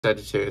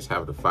Sagittarius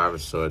have the Five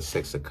of Swords,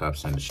 Six of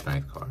Cups, and the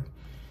Strength card.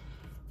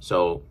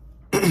 So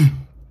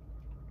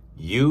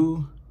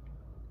you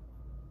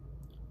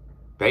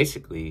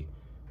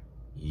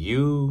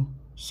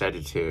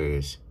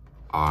Sagittarius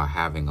are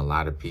having a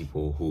lot of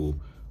people who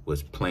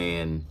was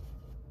playing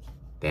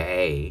the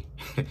A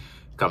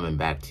coming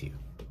back to you,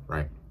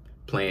 right?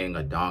 Playing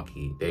a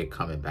donkey, they're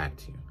coming back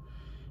to you.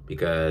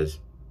 Because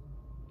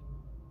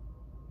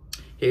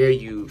here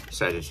you,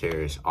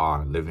 Sagittarius,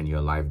 are living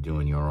your life,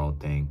 doing your own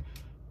thing,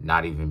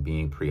 not even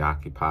being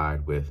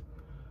preoccupied with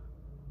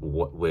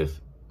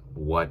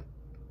what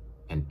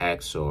an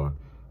ex or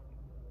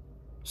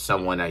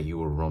someone that you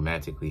were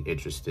romantically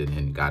interested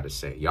in got to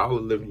say. Y'all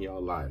are living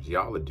your lives.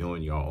 Y'all are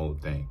doing your own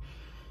thing.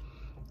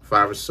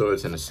 Five of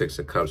Swords and the Six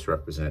of Cups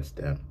represents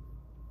them.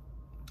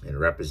 It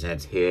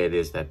represents, here it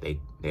is that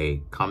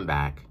they come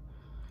back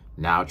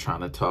now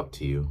trying to talk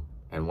to you.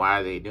 And why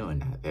are they doing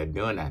that? They're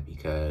doing that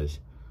because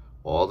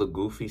all the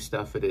goofy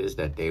stuff it is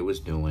that they was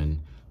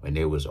doing when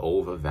they was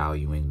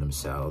overvaluing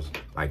themselves,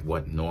 like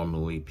what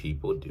normally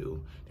people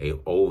do, they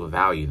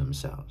overvalue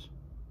themselves.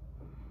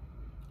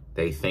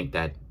 They think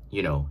that,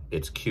 you know,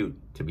 it's cute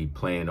to be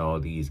playing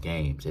all these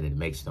games and it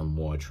makes them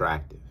more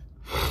attractive.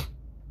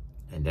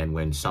 And then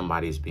when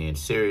somebody's being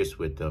serious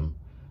with them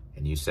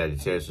and you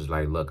Sagittarius is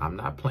like, look, I'm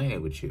not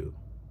playing with you.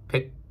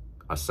 Pick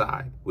a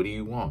side. What do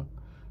you want?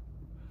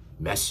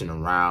 Messing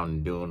around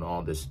and doing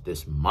all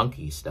this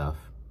monkey stuff,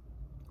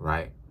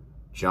 right?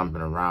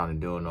 Jumping around and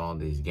doing all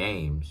these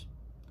games.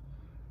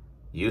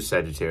 You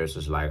Sagittarius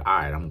is like, all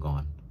right, I'm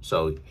gone.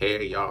 So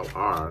here y'all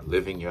are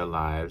living your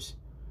lives,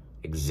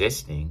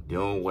 existing,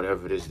 doing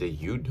whatever it is that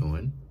you're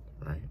doing,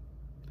 right?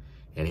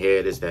 And here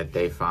it is that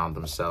they found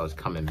themselves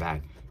coming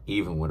back,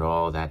 even with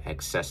all that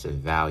excessive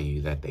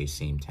value that they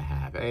seem to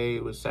have. Hey,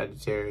 it was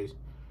Sagittarius.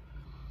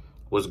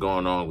 What's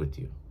going on with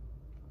you?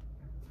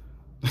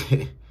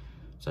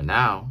 So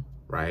now,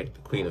 right, the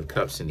Queen of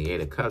Cups and the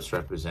Eight of Cups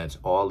represents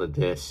all of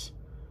this.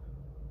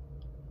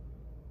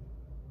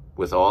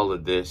 With all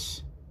of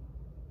this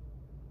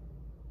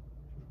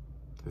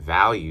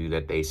value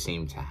that they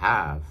seem to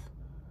have,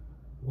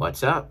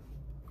 what's up?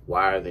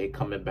 Why are they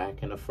coming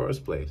back in the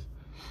first place?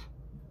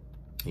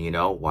 You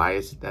know, why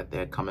is it that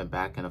they're coming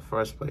back in the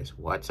first place?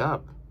 What's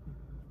up?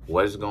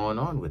 What is going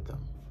on with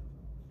them?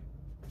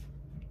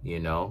 You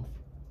know,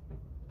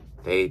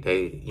 they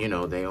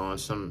on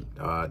some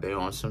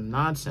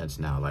nonsense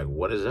now. Like,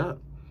 what is up?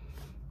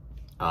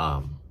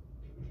 And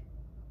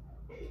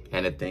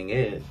the thing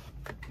is,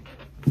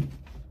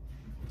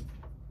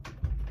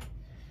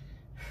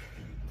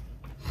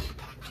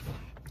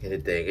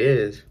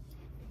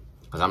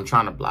 because I'm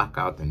trying to block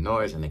out the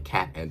noise and the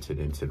cat entered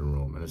into the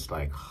room. And it's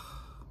like,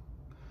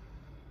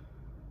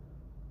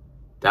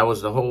 that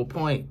was the whole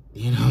point,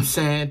 you know what I'm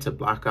saying? To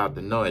block out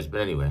the noise. But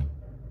anyway,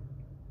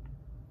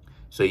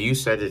 so you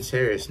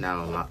Sagittarius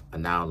now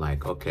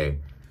like, okay,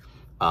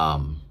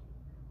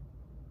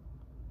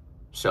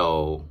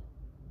 so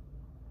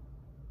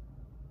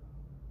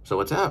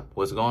what's up?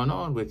 What's going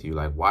on with you?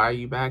 Like, why are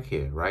you back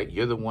here, right?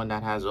 You're the one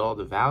that has all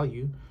the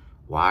value.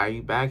 Why are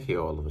you back here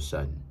all of a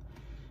sudden?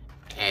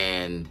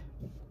 And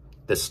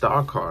the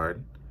Star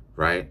card,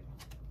 right?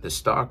 The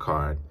Star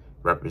card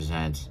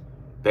represents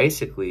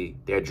basically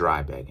they're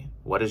dry begging.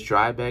 What is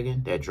dry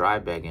begging? They're dry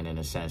begging in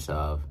the sense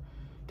of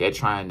they're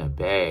trying to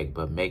beg,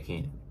 but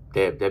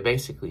they're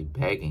basically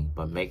begging,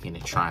 but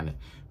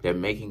they're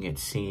making it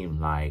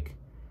seem like,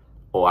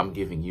 oh, I'm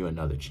giving you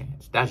another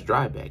chance. That's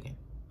dry begging.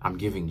 I'm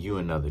giving you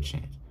another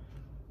chance.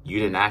 You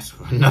didn't ask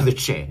for another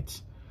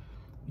chance,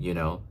 you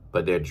know,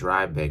 but they're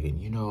dry begging,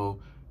 you know,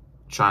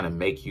 trying to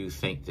make you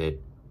think that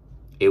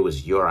it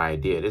was your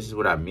idea. This is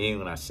what I mean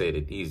when I say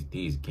that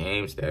these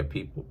games that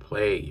people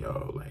play,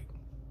 yo, like,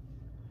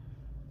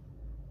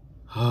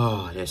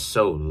 oh, they're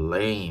so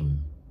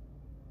lame.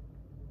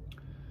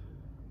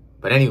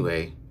 But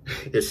anyway,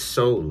 it's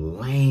so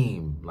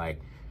lame.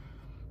 Like,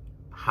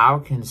 how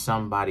can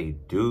somebody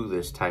do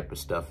this type of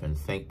stuff and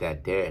think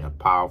that they're in a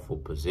powerful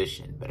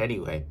position? But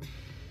anyway,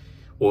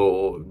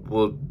 well,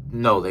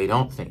 no, they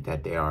don't think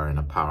that they are in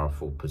a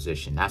powerful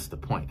position. That's the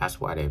point.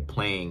 That's why they're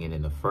playing it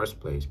in the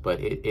first place.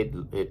 But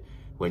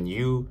when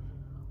you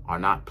are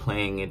not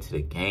playing into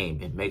the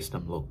game, it makes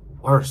them look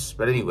worse.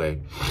 But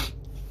anyway,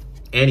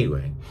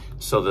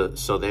 so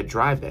they're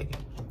dry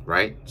begging,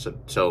 right?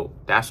 So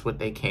that's what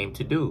they came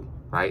to do,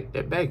 right?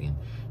 They're begging.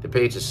 The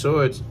Page of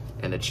Swords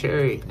and the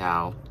Chariot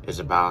now is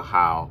about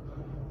how,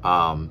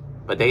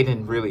 but they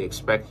didn't really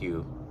expect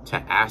you to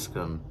ask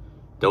them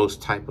those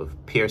type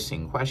of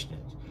piercing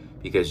questions,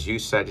 because you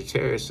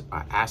Sagittarius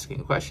are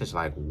asking questions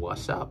like,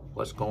 what's up?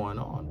 What's going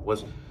on?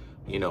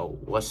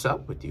 What's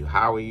up with you?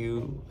 How are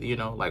you,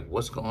 like,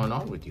 what's going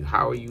on with you?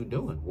 How are you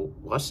doing?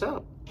 What's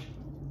up?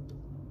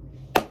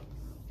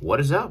 What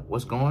is up?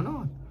 What's going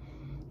on?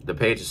 The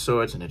Page of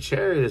Swords and the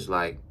Chariot is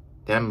like,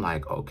 them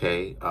like,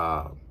 okay,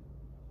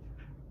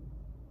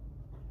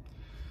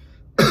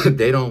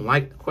 they don't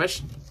like the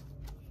questioning.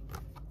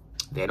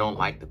 They don't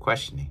like the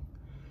questioning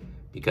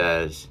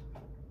because,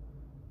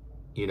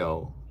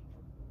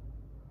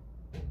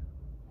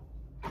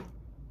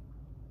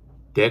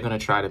 they're going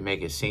to try to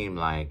make it seem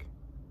like,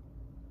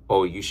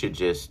 oh, you should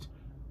just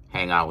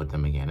hang out with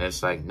them again. And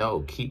it's like,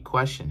 no, keep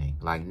questioning.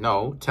 Like,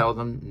 no, tell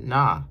them,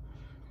 nah,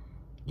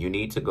 you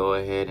need to go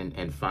ahead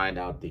and find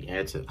out the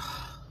answer.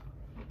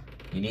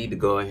 You need to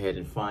go ahead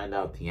and find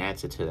out the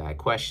answer to that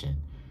question.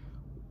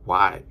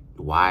 Why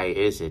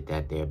is it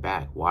that they're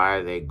back? Why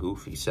are they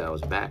goofy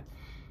selves back?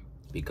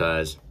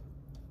 Because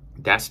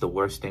that's the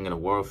worst thing in the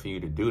world for you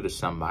to do to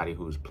somebody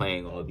who's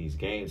playing all these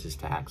games, is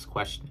to ask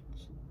questions.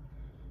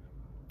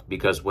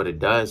 Because what it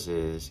does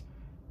is,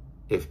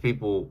 if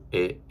people,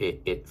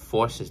 it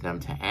forces them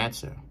to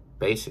answer,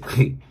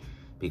 basically.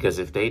 Because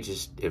if they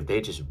just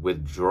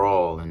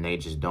withdraw and they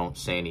just don't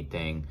say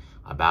anything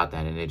about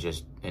that, and they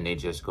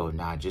just go,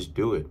 nah, just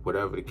do it,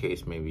 whatever the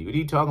case may be. What are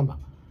you talking about?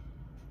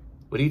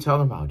 What are you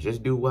talking about?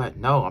 Just do what?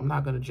 No, I'm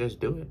not gonna just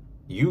do it.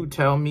 You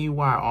tell me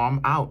why, or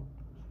I'm out.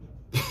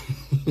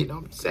 You know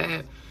what I'm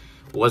saying?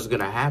 What's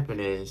gonna happen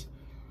is,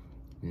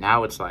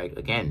 now it's like,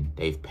 again,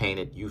 you've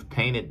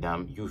painted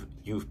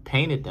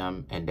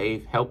them, and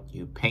they've helped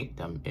you paint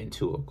them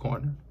into a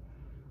corner.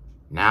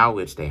 Now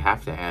they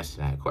have to answer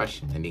that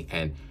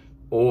question,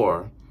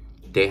 or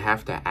they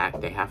have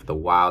to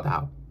wild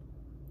out.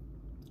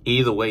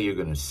 Either way, you're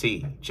gonna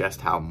see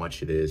just how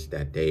much it is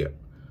that they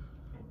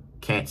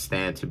can't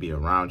stand to be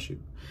around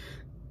you,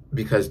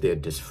 because they're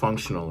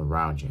dysfunctional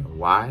around you.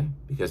 Why?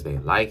 Because they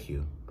like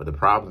you, but the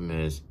problem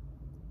is,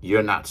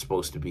 you're not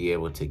supposed to be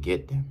able to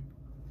get them.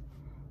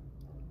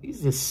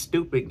 These are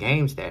stupid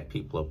games that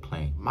people are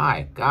playing.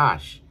 My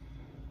gosh,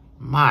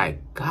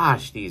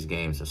 these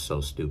games are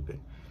so stupid.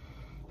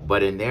 But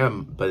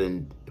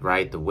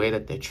the way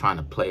that they're trying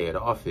to play it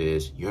off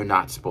is, you're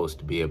not supposed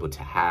to be able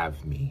to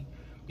have me.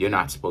 You're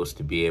not supposed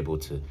to be able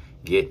to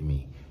get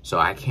me. So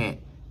I can't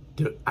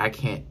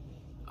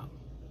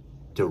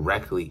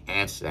directly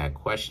answer that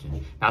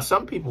question. Now,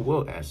 some people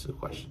will answer the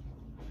question,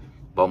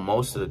 but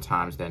most of the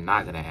times they're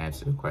not going to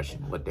answer the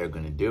question. What they're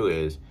going to do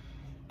is,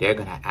 they're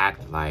going to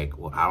act like,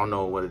 well, I don't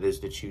know what it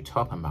is that you're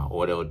talking about.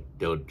 Or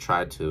they'll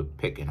try to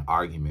pick an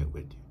argument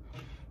with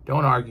you.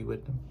 Don't argue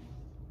with them.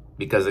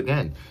 Because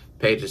again,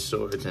 Page of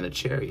Swords and a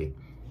Chariot.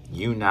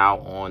 You now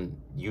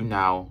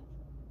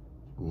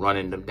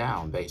running them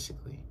down,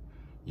 basically.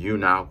 You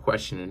now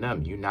questioning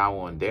them. You now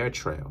on their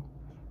trail,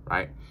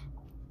 right?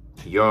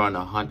 You're on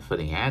the hunt for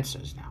the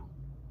answers now.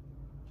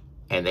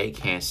 And they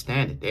can't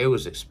stand it. They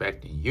was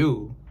expecting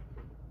you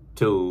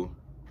to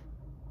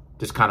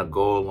just kind of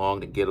go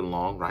along to get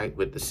along, right,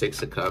 with the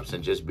Six of Cups,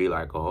 and just be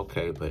like, oh,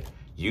 okay, but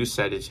you,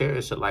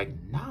 Sagittarius, are like,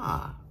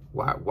 nah,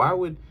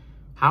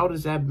 how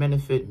does that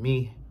benefit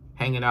me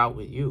hanging out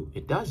with you?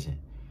 It doesn't.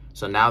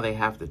 So now they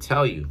have to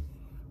tell you,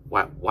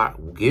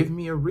 give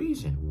me a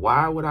reason.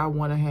 Why would I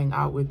want to hang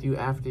out with you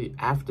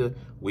after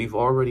we've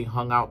already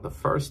hung out the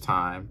first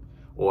time,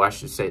 or I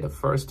should say the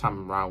first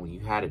time around when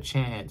you had a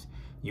chance?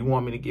 You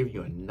want me to give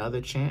you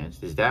another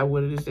chance? Is that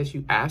what it is that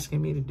you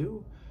asking me to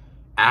do?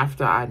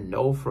 After I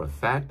know for a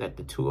fact that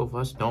the two of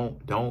us don't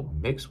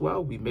mix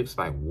well, we mix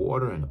like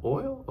water and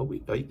oil?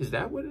 Is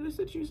that what it is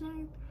that you're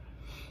saying?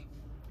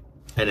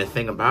 And the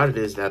thing about it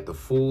is that the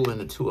Fool and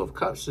the Two of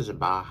Cups is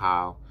about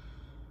how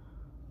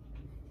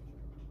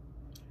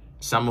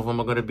some of them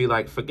are going to be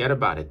like, forget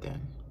about it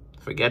then.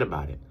 Forget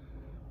about it.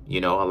 You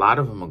know, a lot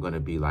of them are going to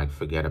be like,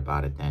 forget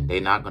about it then.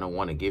 They're not going to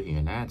want to give you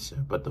an answer.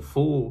 But the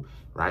Fool,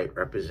 right,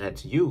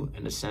 represents you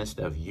in the sense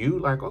of you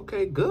like,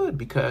 okay, good,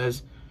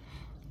 because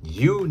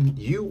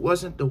you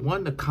wasn't the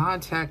one to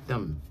contact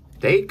them.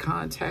 They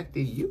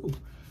contacted you.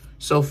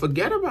 So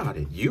forget about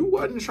it. You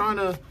wasn't trying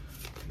to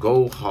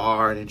go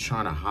hard and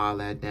trying to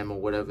holler at them or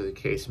whatever the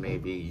case may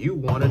be. You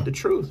wanted the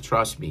truth.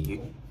 Trust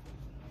me.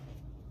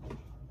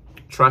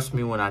 Trust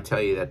me when I tell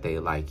you that they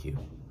like you,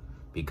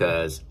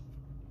 because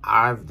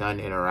I've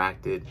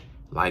interacted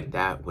like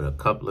that with a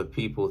couple of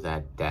people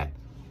that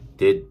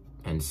did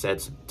and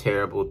said some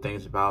terrible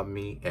things about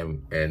me.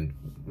 And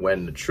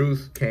when the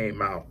truth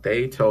came out,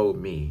 they told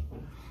me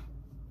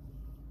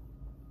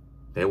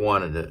they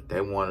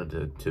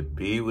wanted to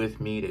be with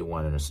me. They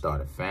wanted to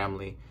start a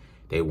family.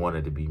 They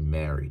wanted to be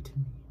married to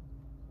me.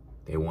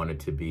 They wanted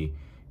to be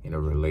in a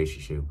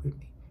relationship with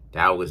me.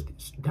 That was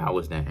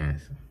the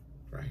answer,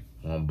 right?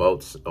 On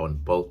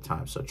both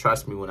times. So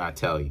trust me when I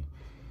tell you,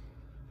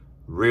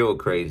 real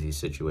crazy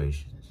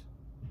situations.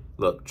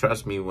 Look,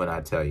 trust me when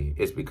I tell you,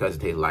 it's because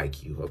they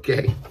like you,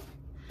 okay?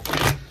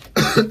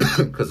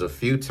 Because a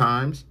few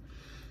times,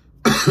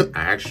 I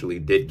actually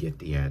did get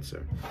the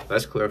answer.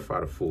 Let's clarify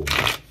the Fool.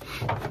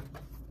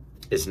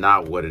 It's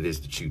not what it is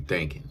that you're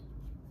thinking.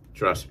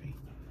 Trust me.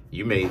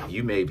 You may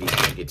be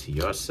thinking to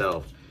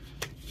yourself,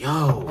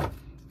 yo,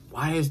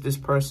 why is this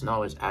person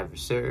always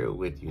adversarial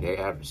with you? They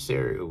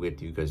adversarial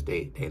with you because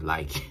they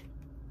like you.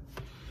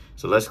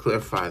 So let's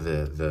clarify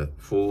the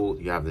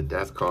Fool. You have the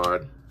Death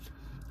card,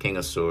 King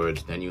of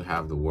Swords, then you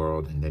have the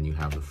World, and then you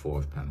have the Four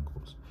of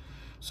Pentacles.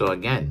 So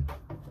again,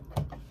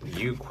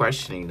 you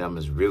questioning them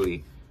is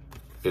really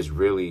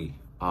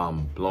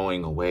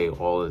blowing away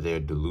all of their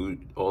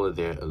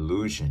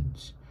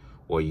illusions,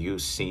 or you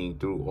seeing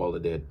through all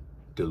of their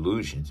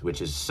delusions,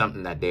 which is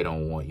something that they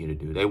don't want you to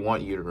do. They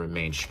want you to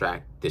remain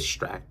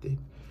distracted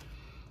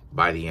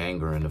by the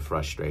anger and the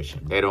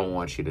frustration. They don't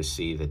want you to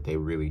see that they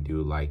really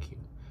do like you.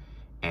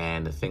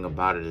 And the thing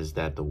about it is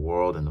that the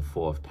world and the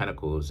Four of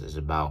Pentacles is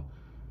about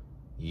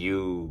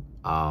you,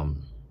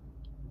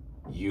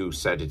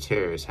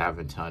 Sagittarius,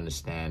 having to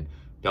understand,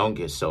 don't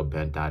get so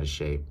bent out of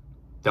shape.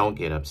 Don't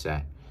get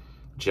upset.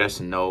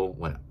 Just know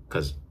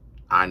because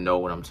I know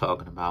what I'm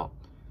talking about.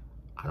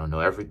 I don't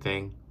know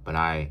everything, but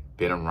I've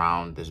been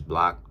around this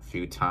block a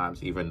few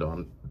times, even though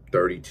I'm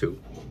 32.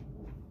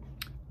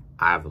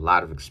 I have a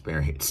lot of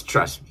experience,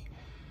 trust me.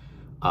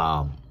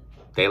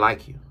 They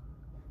like you.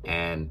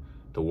 And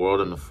the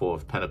world and the Four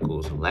of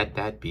Pentacles, let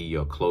that be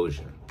your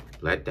closure.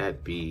 Let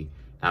that be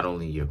not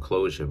only your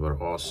closure,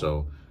 but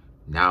also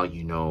now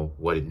you know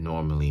what it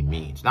normally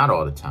means. Not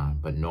all the time,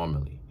 but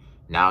normally.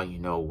 Now you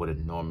know what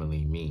it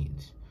normally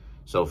means.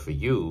 So for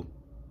you,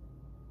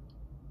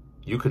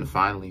 you can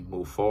finally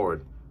move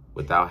forward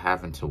without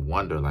having to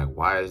wonder, like,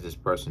 why is this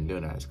person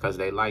doing that? It's because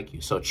they like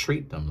you. So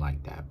treat them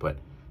like that, but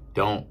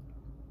don't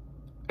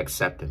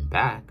accept them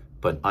back,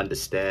 but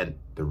understand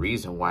the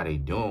reason why they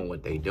doing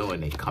what they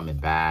doing. They coming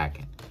back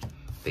and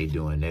they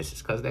doing this.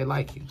 It's because they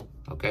like you,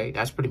 okay?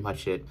 That's pretty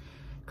much it.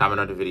 Comment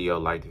on the video,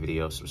 like the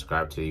video,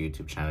 subscribe to the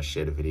YouTube channel,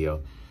 share the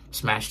video,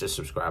 smash the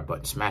subscribe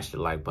button, smash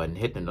the like button,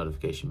 hit the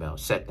notification bell,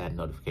 set that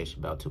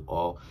notification bell to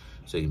all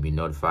so you can be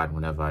notified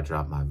whenever I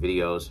drop my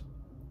videos.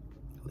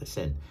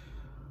 Listen,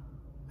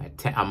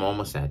 I'm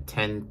almost at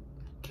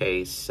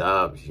 10K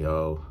subs,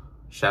 yo.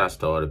 Shout outs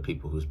to all the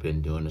people who's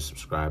been doing the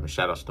subscribing.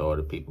 Shout outs to all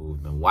the people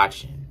who've been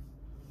watching.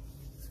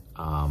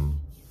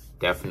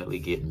 Definitely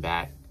getting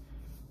back.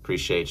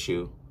 Appreciate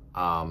you.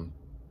 And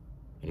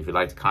if you'd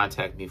like to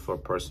contact me for a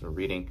personal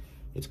reading,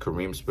 it's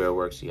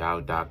Kareemspiritworks,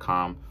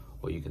 yahoo.com,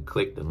 or you can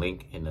click the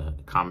link in the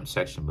comment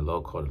section below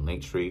called the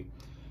link tree,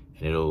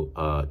 and it'll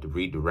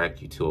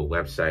redirect you to a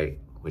website,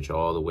 which are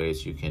all the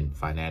ways you can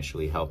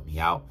financially help me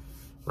out,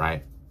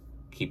 right?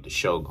 Keep the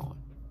show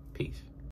going. Peace.